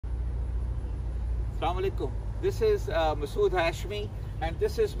Assalamu alaikum. This is Masood Hashmi, and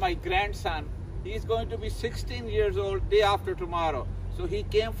this is my grandson. He's going to be 16 years old day after tomorrow. So he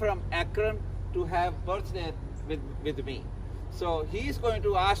came from Akron to have birthday with me. So he's going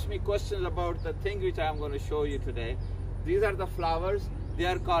to ask me questions about the thing which I'm going to show you today. These are the flowers. They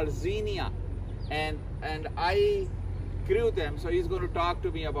are called Xenia, and I grew them. So he's going to talk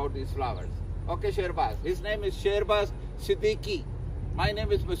to me about these flowers. Okay, Sherbaz. His name is Sherbaz Siddiqui. My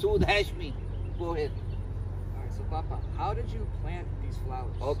name is Masood Hashmi. Go ahead. All right, so Papa, how did you plant these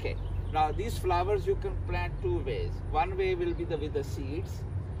flowers? Okay. Now these flowers you can plant two ways. One way will be with the seeds.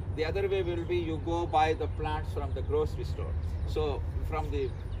 The other way will be you go buy the plants from the grocery store. So from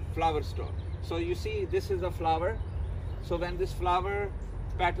the flower store. So you see this is a flower. So when this flower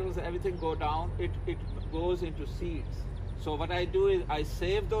petals, everything go down, it goes into seeds. So what I do is I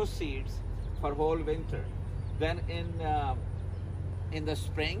save those seeds for whole winter. Then in the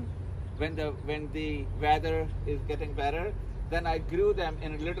spring, when the weather is getting better, then I grew them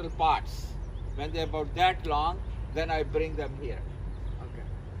in little pots. When they're about that long, then I bring them here. Okay.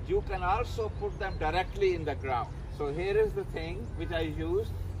 You can also put them directly in the ground. So here is the thing which I use.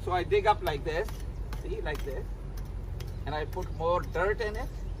 So I dig up like this, see, like this, and I put more dirt in it.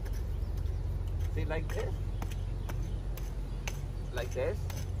 See, like this, like this.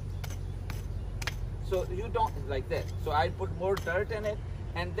 So you don't, like this. So I put more dirt in it,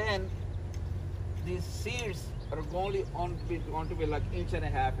 and then these seeds are only going to be like 1.5 inches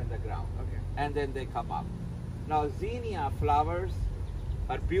in the ground. Okay. And then they come up. Now Xenia flowers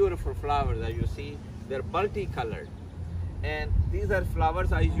are beautiful flowers, as you see. They're multicolored. And these are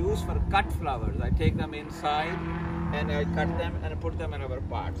flowers I use for cut flowers. I take them inside and I cut them and put them in our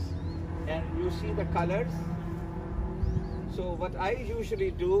pots. And you see the colors. So what I usually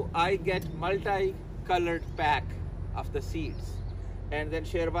do, I get multi-colored pack of the seeds. And then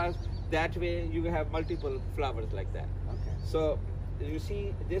Sherbaz, that way you have multiple flowers like that. Okay. So you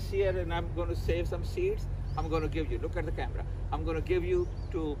see this here, and I'm going to save some seeds. I'm going to give you, look at the camera. I'm going to give you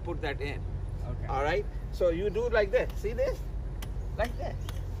to put that in. Okay. All right. So you do like this. See this? Like this.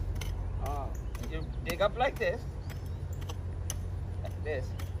 Oh. You dig up like this. Like this.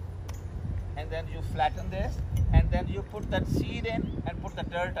 And then you flatten this. And then you put that seed in and put the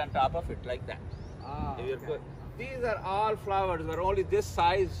dirt on top of it like that. Oh, You're okay. good. These are all flowers, are only this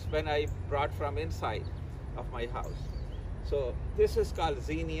size when I brought from inside of my house. So this is called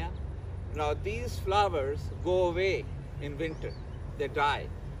Xenia. Now these flowers go away in winter, they die.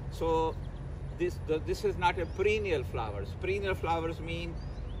 So this is not a perennial flowers. Perennial flowers mean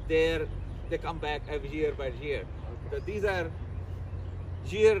they come back every year by year. Okay. These are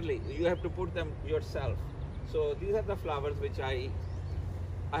yearly, you have to put them yourself. So these are the flowers which I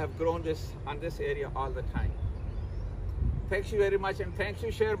have grown this on this area all the time. Thank you very much, and thanks you,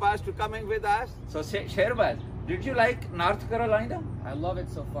 Sherbaz, to coming with us. So, Sherbaz, did you like North Carolina? I love it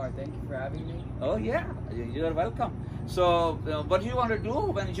so far. Thank you for having me. Oh yeah, you're welcome. So, what do you want to do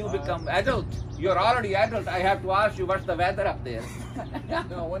when you become adult? You're already adult. I have to ask you, what's the weather up there?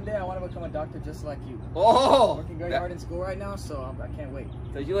 No, one day I want to become a doctor just like you. Oh! Working very hard in school right now, so I can't wait.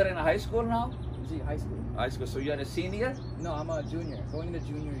 So you are in high school now? Is it high school? High school. So you're a senior? No, I'm a junior, going into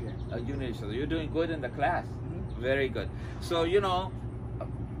junior year. A junior. So you're doing good in the class. Mm-hmm. Very good. So, you know,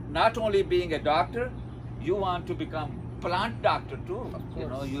 not only being a doctor, you want to become plant doctor too. Of You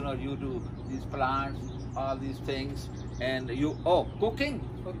course. know, you do these plants, all these things, and cooking.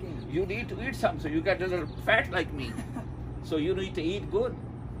 Cooking. You need to eat some, so you get a little fat like me. So you need to eat good.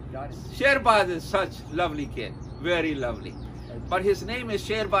 Got it. Sherbaz is such lovely kid, very lovely. But his name is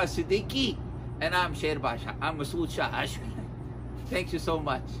Sherbaz Siddiqui, and I'm Sherbaz. I'm Masood Shah Hashmi. Thank you so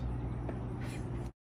much.